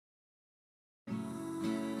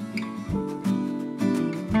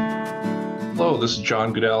this is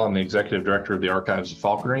John Goodell. I'm the Executive Director of the Archives of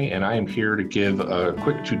Falconry, and I am here to give a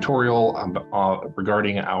quick tutorial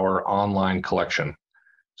regarding our online collection.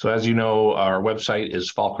 So as you know, our website is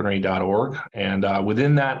falconry.org, and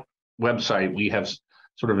within that website, we have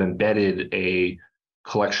sort of embedded a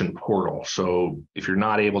collection portal. So if you're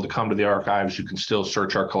not able to come to the archives, you can still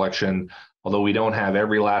search our collection. Although we don't have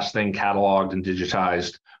every last thing cataloged and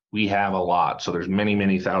digitized, we have a lot. So there's many,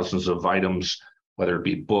 many thousands of items, whether it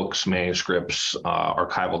be books, manuscripts,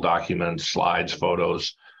 archival documents, slides,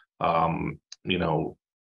 photos,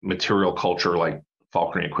 material culture like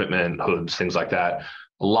falconry equipment, hoods, things like that.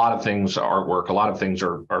 A lot of things, artwork, a lot of things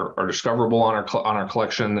are discoverable on our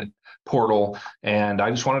collection portal. And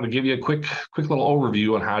I just wanted to give you a quick little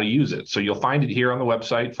overview on how to use it. So you'll find it here on the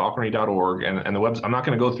website, falconry.org, and the I'm not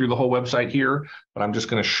going to go through the whole website here, but I'm just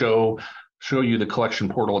going to show you the collection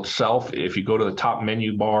portal itself. If you go to the top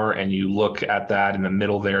menu bar and you look at that in the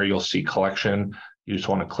middle there, you'll see collection. You just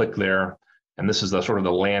want to click there. And this is the sort of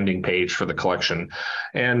the landing page for the collection.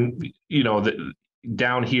 And,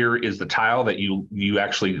 down here is the tile that you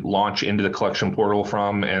actually launch into the collection portal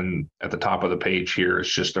from. And at the top of the page here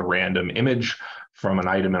is just a random image from an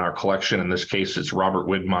item in our collection. In this case, it's Robert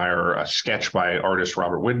Widmeyer, a sketch by artist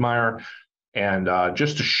Robert Widmeyer. And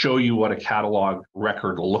just to show you what a catalog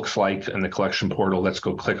record looks like in the collection portal, let's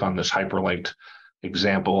go click on this hyperlinked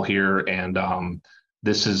example here. And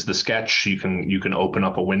this is the sketch. You can open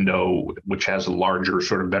up a window which has a larger,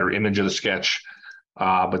 sort of better image of the sketch.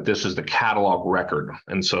 But this is the catalog record.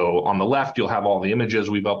 And so on the left, you'll have all the images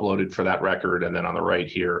we've uploaded for that record. And then on the right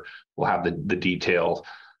here, we'll have the detail,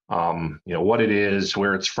 what it is,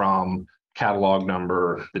 where it's from, catalog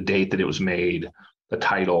number, the date that it was made, the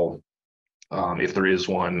title, if there is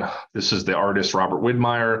one. This is the artist, Robert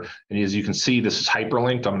Widmeyer. And as you can see, this is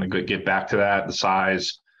hyperlinked. I'm going to get back to that, the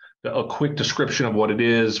size, a quick description of what it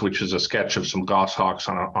is, which is a sketch of some goshawks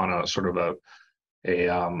on a sort of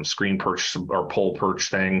a screen perch or pole perch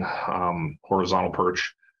thing, horizontal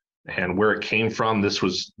perch, and where it came from. This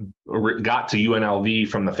got to UNLV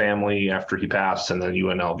from the family after he passed, and then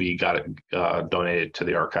UNLV got it donated to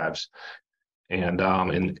the archives. And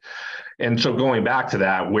so going back to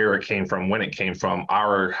that, where it came from, when it came from,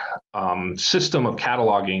 our system of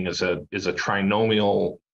cataloging is a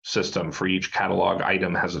trinomial system. For each catalog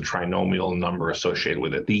item has a trinomial number associated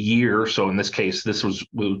with it. The year, so in this case, this was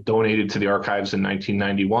donated to the archives in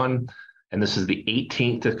 1991, and this is the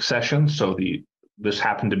 18th accession. So this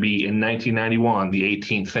happened to be in 1991, the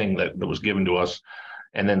 18th thing that was given to us.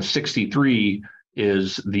 And then 63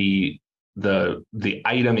 is the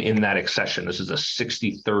item in that accession. This is a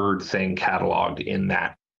 63rd thing cataloged in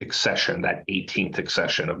that accession, that 18th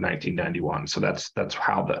accession of 1991. So that's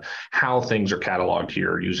how things are cataloged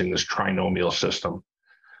here using this trinomial system.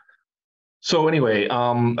 So anyway,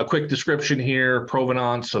 a quick description here,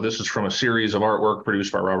 provenance. So this is from a series of artwork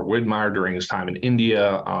produced by Robert Widmeyer during his time in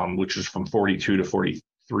India, which is from 42 to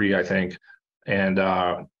 43, I think, and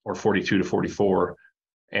or 42 to 44.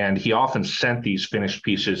 And he often sent these finished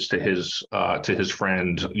pieces to his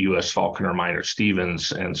friend, U.S. falconer Minor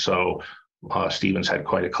Stevens, and so Stevens had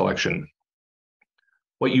quite a collection.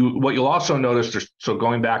 What you'll also notice, so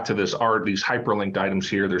going back to this art, these hyperlinked items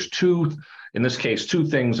here, there's two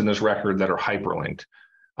things in this record that are hyperlinked.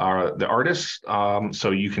 The artist,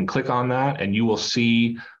 so you can click on that and you will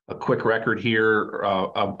see a quick record here,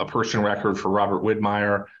 a person record for Robert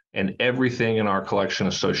Widmeyer, and everything in our collection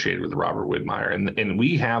associated with Robert Widmeyer. And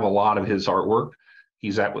we have a lot of his artwork.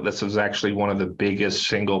 This is actually one of the biggest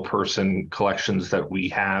single person collections that we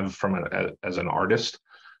have as an artist,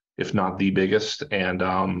 if not the biggest.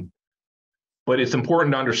 And but it's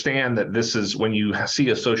important to understand that this is, when you see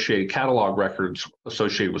associated catalog records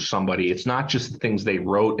associated with somebody, it's not just the things they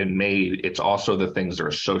wrote and made, it's also the things they're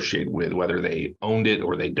associated with, whether they owned it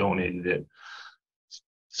or they donated it.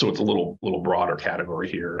 So it's a little broader category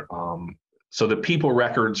here. So the people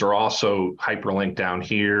records are also hyperlinked down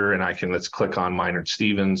here, and let's click on Minor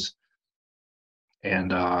Stevens,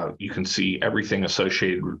 and you can see everything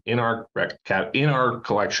associated in our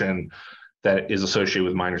collection that is associated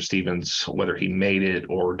with Minor Stevens, whether he made it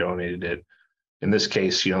or donated it. In this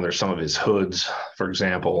case, there's some of his hoods, for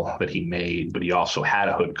example, that he made, but he also had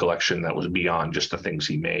a hood collection that was beyond just the things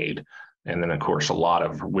he made. And then, of course, a lot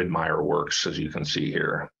of Widmeyer works, as you can see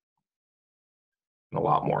here. And a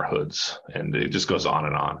lot more hoods, and it just goes on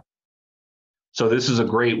and on. So this is a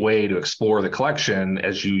great way to explore the collection.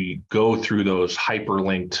 As you go through those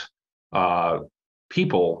hyperlinked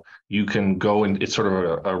people, you can go, and it's sort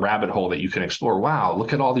of a rabbit hole that you can explore. Wow,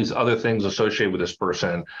 look at all these other things associated with this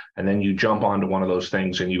person. And then you jump onto one of those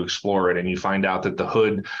things and you explore it, and you find out that the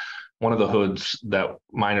hood one of the hoods that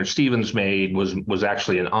Minor Stevens made was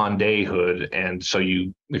actually an on-day hood, and so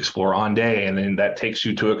you explore on day, and then that takes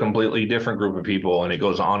you to a completely different group of people, and it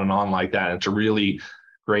goes on and on like that. It's a really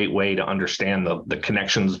great way to understand the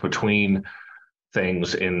connections between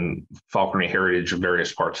things in falconry heritage of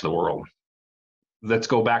various parts of the world. Let's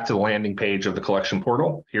go back to the landing page of the collection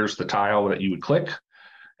portal. Here's the tile that you would click,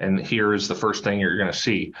 and here's the first thing you're going to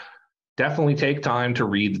see. Definitely take time to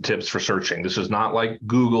read the tips for searching. This is not like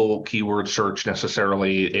Google keyword search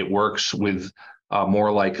necessarily. It works with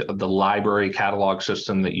more like the library catalog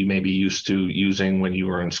system that you may be used to using when you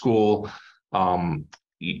were in school. In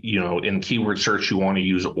keyword search, you want to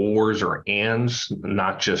use ors or ands,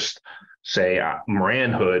 not just say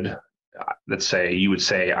Moran hood. Let's say you would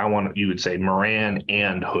say Moran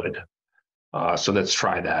and hood. So let's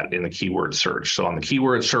try that in the keyword search. So on the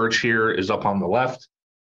keyword search here is up on the left.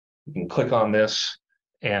 You can click on this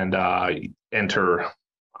and enter,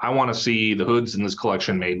 I want to see the hoods in this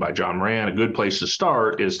collection made by John Moran. A good place to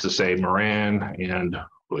start is to say Moran and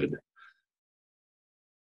hood.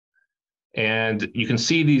 And you can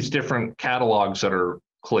see these different catalogs that are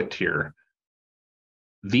clicked here.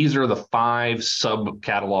 These are the 5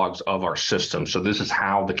 subcatalogs of our system. So this is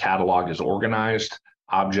how the catalog is organized: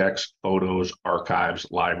 objects, photos, archives,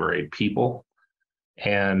 library, people.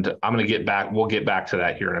 And I'm going to get back, we'll get back to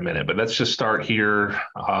that here in a minute, but let's just start here.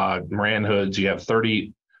 Moran hoods, you have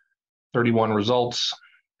 31 results,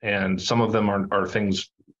 and some of them are things,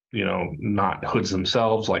 not hoods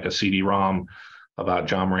themselves, like a CD-ROM about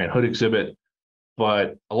John Moran hood exhibit,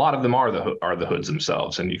 but a lot of them are the hoods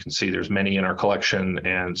themselves. And you can see there's many in our collection.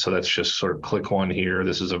 And so let's just sort of click one here.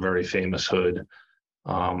 This is a very famous hood.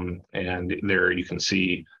 And there you can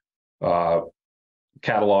see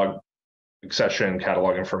catalog accession,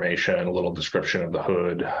 catalog information, a little description of the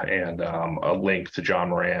hood, and a link to John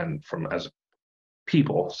Moran as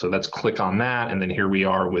people. So let's click on that. And then here we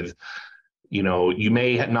are with, you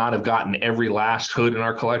may not have gotten every last hood in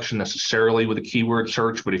our collection necessarily with a keyword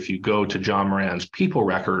search, but if you go to John Moran's people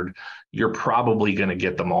record, you're probably going to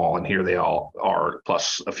get them all. And here they all are,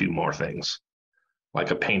 plus a few more things, like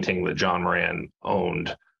a painting that John Moran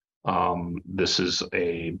owned. This is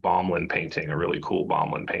a Bomlin painting, a really cool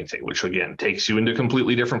Bomlin painting, which again takes you into a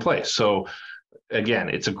completely different place. So again,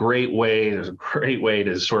 it's a great way. There's a great way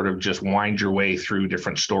to sort of just wind your way through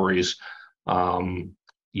different stories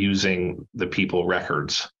using the people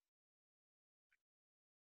records.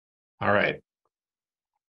 All right.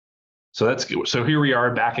 So here we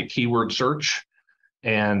are back at keyword search,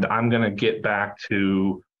 and I'm going to get back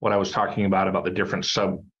to what I was talking about the different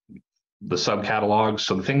subcatalogs.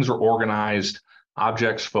 So the things are organized: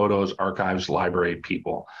 objects, photos, archives, library,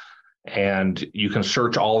 people. And you can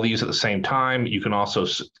search all these at the same time. You can also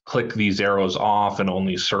click these arrows off and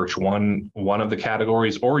only search one of the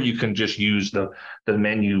categories, or you can just use the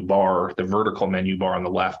menu bar, the vertical menu bar on the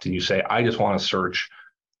left, and you say, I just want to search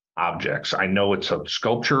objects. I know it's a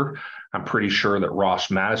sculpture. I'm pretty sure that Ross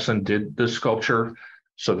Madison did this sculpture.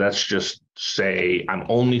 So let's just say I'm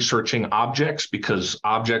only searching objects, because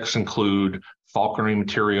objects include falconry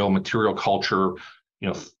material culture,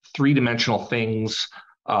 3-dimensional things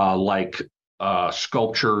like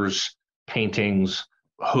sculptures, paintings,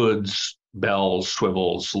 hoods, bells,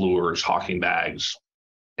 swivels, lures, hawking bags,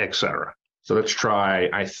 etc. So let's try.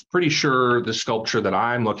 I'm pretty sure the sculpture that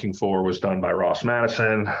I'm looking for was done by Ross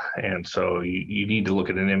Madison. And so you need to look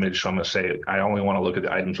at an image. So I'm going to say I only want to look at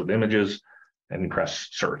the items with images, and press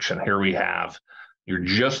search. And here we have, you're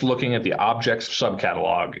just looking at the objects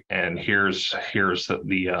subcatalog. And here's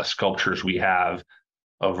the sculptures we have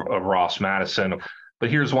of Ross Madison. But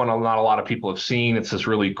here's one not a lot of people have seen. It's this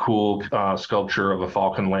really cool sculpture of a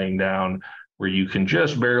falcon laying down, where you can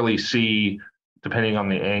just barely see, depending on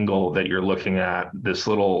the angle that you're looking at, this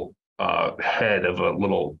little head of a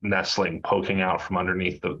little nestling poking out from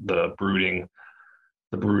underneath the brooding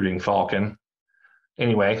falcon.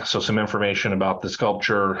 Anyway, so some information about the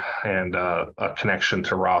sculpture and a connection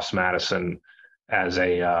to Ross Madison as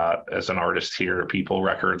an artist here, people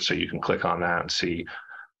record. So you can click on that and see,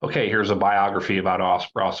 okay, here's a biography about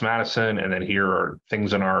Ross Madison, and then here are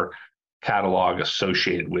things in our catalog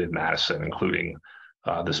associated with Madison, including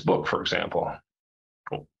this book, for example.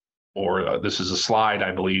 Or this is a slide,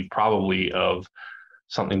 I believe, probably of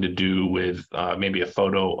something to do with maybe a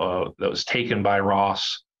photo that was taken by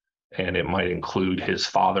Ross, and it might include his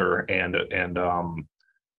father and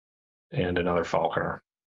another falconer.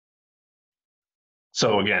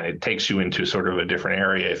 So again, it takes you into sort of a different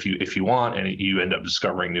area if you want, and you end up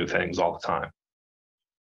discovering new things all the time.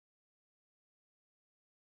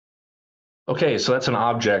 Okay, so that's an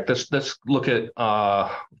object. Let's look at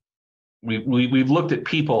we've looked at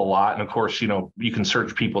people a lot, and of course, you can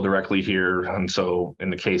search people directly here. And so, in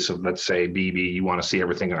the case of, let's say, BB, you want to see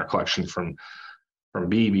everything in our collection from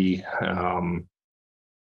BB.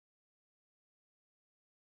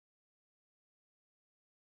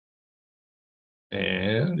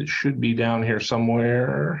 And it should be down here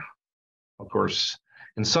somewhere. Of course,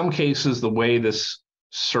 in some cases, the way this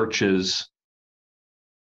searches,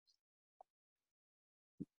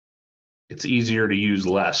 it's easier to use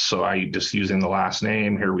less. So I just using the last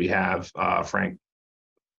name. Here we have Frank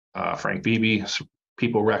Beebe,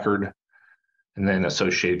 people record, and then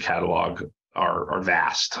associated catalog are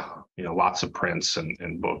vast. Lots of prints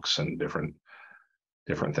and books and different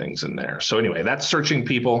things in there. So anyway, that's searching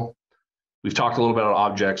people. We've talked a little bit about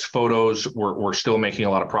objects. Photos, we're still making a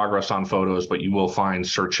lot of progress on photos, but you will find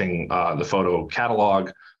searching the photo catalog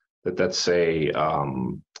that's a,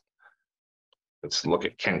 let's look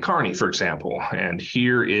at Ken Carney, for example. And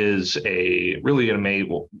here is a really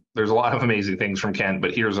amazing, there's a lot of amazing things from Ken,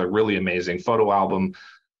 but here's a really amazing photo album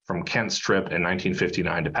from Kent's trip in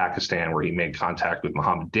 1959 to Pakistan, where he made contact with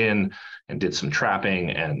Muhammad Din and did some trapping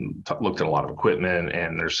and looked at a lot of equipment.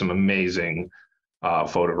 And there's some amazing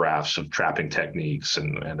photographs of trapping techniques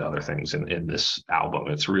and other things in this album.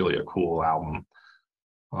 It's really a cool album.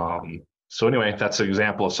 So anyway, that's an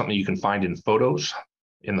example of something you can find in photos,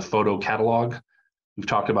 in the photo catalog. We've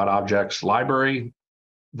talked about objects. Library,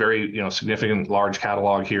 very significant, large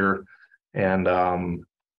catalog here. And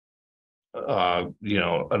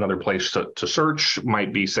another place to search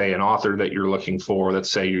might be, say, an author that you're looking for.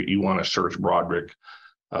 Let's say you want to search Broderick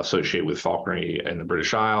associated with Falconry in the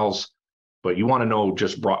British Isles, but you want to know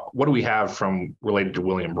just what do we have from related to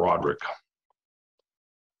William Broderick.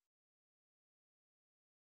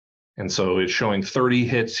 And so it's showing 30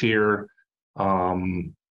 hits here.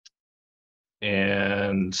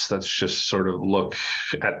 And let's just sort of look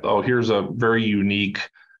at, here's a very unique,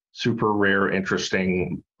 super rare,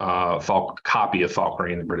 interesting copy of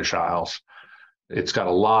Falconry in the British Isles. It's got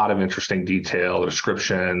a lot of interesting detail, the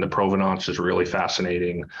description, the provenance is really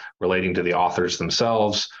fascinating, relating to the authors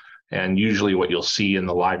themselves. And usually what you'll see in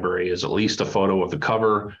the library is at least a photo of the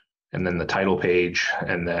cover, and then the title page,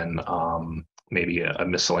 and then maybe a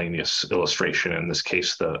miscellaneous illustration, in this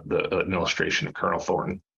case, an illustration of Colonel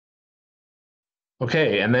Thornton.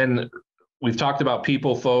 Okay, and then we've talked about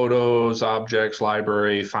people, photos, objects,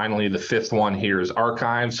 library. Finally, the fifth one here is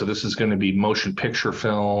archives. So this is going to be motion picture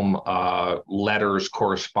film, letters,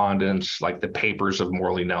 correspondence, like the papers of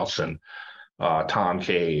Morley Nelson, Tom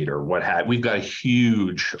Cade, or what have. We've got a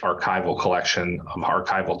huge archival collection of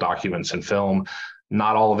archival documents and film.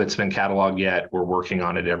 Not all of it's been cataloged yet. We're working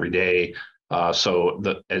on it every day.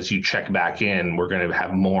 So as you check back in, we're going to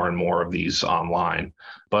have more and more of these online.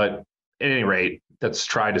 But at any rate, let's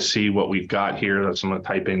try to see what we've got here. So I'm going to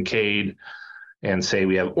type in Cade and say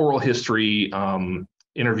we have oral history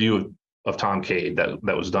interview of Tom Cade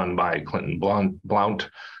that was done by Clinton Blount.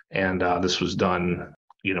 And this was done,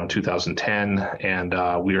 2010. And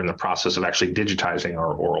we are in the process of actually digitizing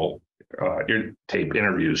our oral tape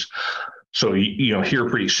interviews. So, here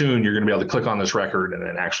pretty soon, you're going to be able to click on this record and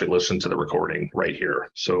then actually listen to the recording right here.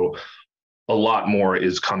 So a lot more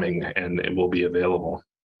is coming and it will be available.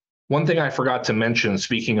 One thing I forgot to mention,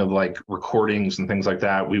 speaking of like recordings and things like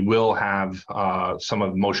that, we will have some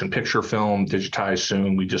of motion picture film digitized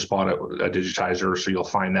soon. We just bought a digitizer, so you'll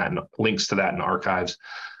find that and links to that in archives.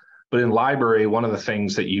 But in library, one of the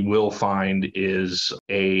things that you will find is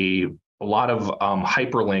a lot of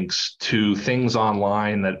hyperlinks to things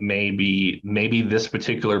online that maybe this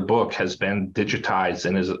particular book has been digitized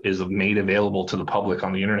and is made available to the public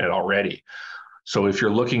on the internet already. So if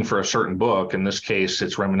you're looking for a certain book, in this case,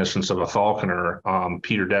 it's Reminiscence of a Falconer,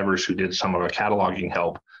 Peter Devers, who did some of our cataloging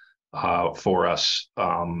help for us,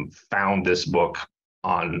 found this book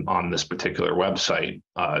on this particular website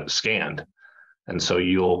scanned. And so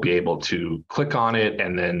you'll be able to click on it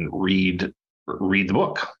and then read the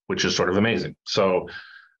book, which is sort of amazing. So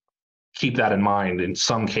keep that in mind. In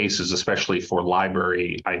some cases, especially for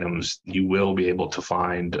library items, you will be able to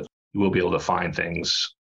find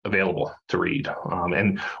things available to read.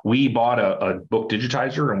 And we bought a book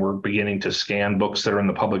digitizer, and we're beginning to scan books that are in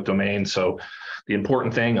the public domain. So the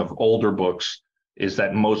important thing of older books is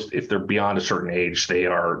that if they're beyond a certain age, they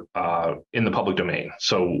are in the public domain.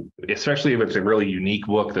 So especially if it's a really unique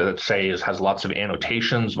book that, say, has lots of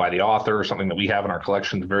annotations by the author, or something that we have in our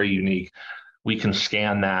collection is very unique, we can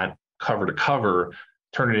scan that cover to cover,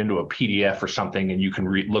 turn it into a PDF or something, and you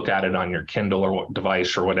can look at it on your Kindle or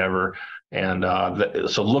device or whatever. And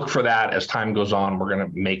so look for that as time goes on. We're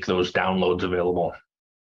going to make those downloads available.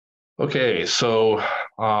 Okay, so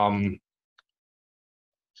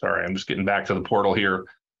Sorry, I'm just getting back to the portal here.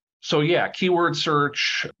 So yeah, keyword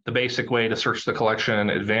search, the basic way to search the collection.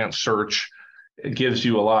 Advanced search, it gives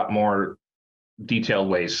you a lot more detailed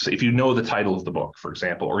ways. If you know the title of the book, for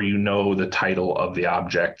example, or you know the title of the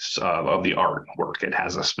objects of the artwork, it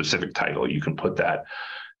has a specific title. You can put that,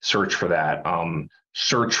 search for that.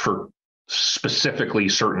 Search for specifically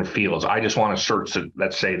certain fields. I just want to search,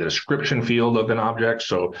 let's say, the description field of an object.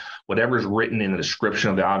 So whatever's written in the description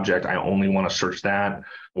of the object, I only want to search that.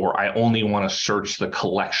 Or I only want to search the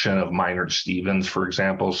collection of Maynard Stevens, for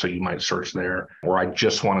example. So you might search there. Or I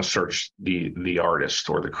just want to search the artist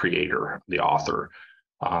or the creator, the author,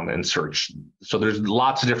 and search. So there's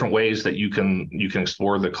lots of different ways that you can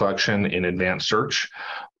explore the collection in advanced search.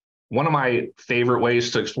 One of my favorite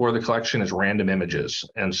ways to explore the collection is random images.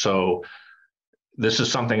 And so this is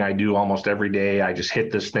something I do almost every day. I just hit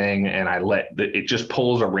this thing and it just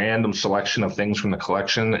pulls a random selection of things from the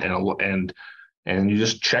collection and you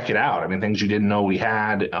just check it out. I mean, things you didn't know we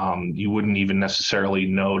had. You wouldn't even necessarily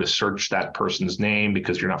know to search that person's name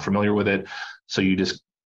because you're not familiar with it. So you just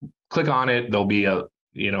click on it. There'll be a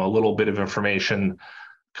little bit of information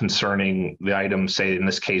concerning the item. Say in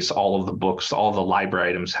this case, all of the books, all the library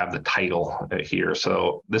items have the title here.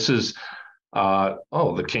 So this is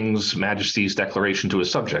the King's Majesty's Declaration to his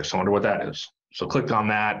subjects. I wonder what that is. So clicked on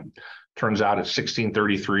that. Turns out it's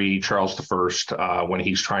 1633, Charles I, when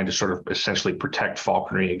he's trying to sort of essentially protect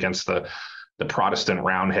falconry against the Protestant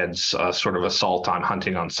Roundheads sort of assault on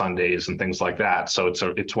hunting on Sundays and things like that. So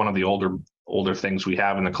it's one of the older things we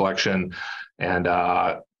have in the collection, and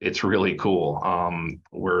it's really cool.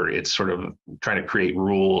 Where it's sort of trying to create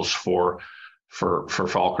rules for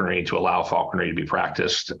falconry to allow falconry to be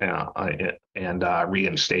practiced and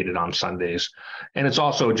reinstated on Sundays. And it's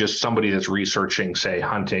also just somebody that's researching, say,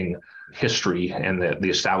 hunting history and the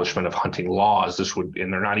establishment of hunting laws.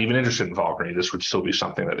 And they're not even interested in falconry. This would still be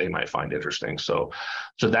something that they might find interesting. So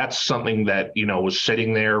that's something that, was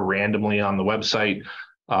sitting there randomly on the website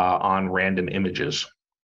on random images.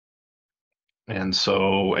 And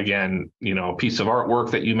so again, a piece of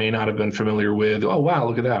artwork that you may not have been familiar with. Oh, wow,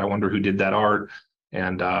 look at that. I wonder who did that art,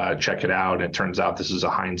 and check it out. It turns out this is a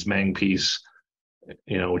Heinz Mang piece,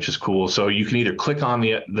 which is cool. So you can either click on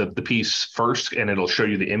the piece first and it'll show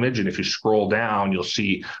you the image. And if you scroll down, you'll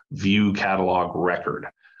see view catalog record.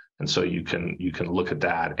 And so you can look at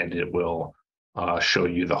that and it will show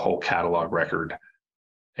you the whole catalog record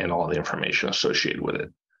and all the information associated with it.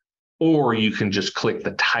 Or you can just click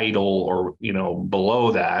the title or,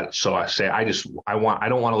 below that. So I say, I don't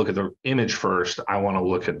want to look at the image first. I want to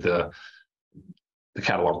look at the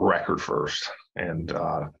catalog record first. And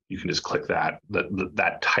you can just click that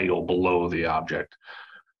title below the object.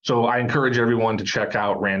 So I encourage everyone to check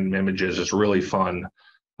out random images. It's a really fun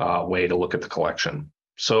way to look at the collection.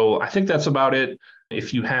 So I think that's about it.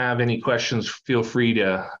 If you have any questions, feel free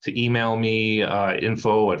to email me,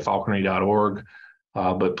 info@falconry.org.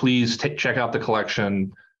 But please check out the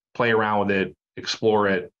collection, play around with it, explore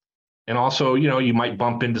it. And also, you might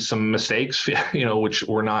bump into some mistakes, which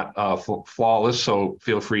were not flawless. So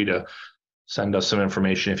feel free to send us some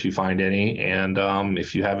information if you find any. And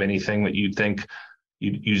if you have anything that you think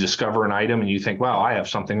you discover an item and you think, wow, I have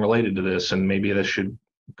something related to this, and maybe this should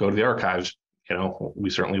go to the archives, we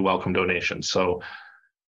certainly welcome donations. So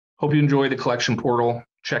hope you enjoy the collection portal.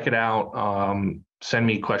 Check it out. Send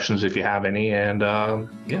me questions if you have any, and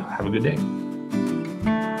have a good day.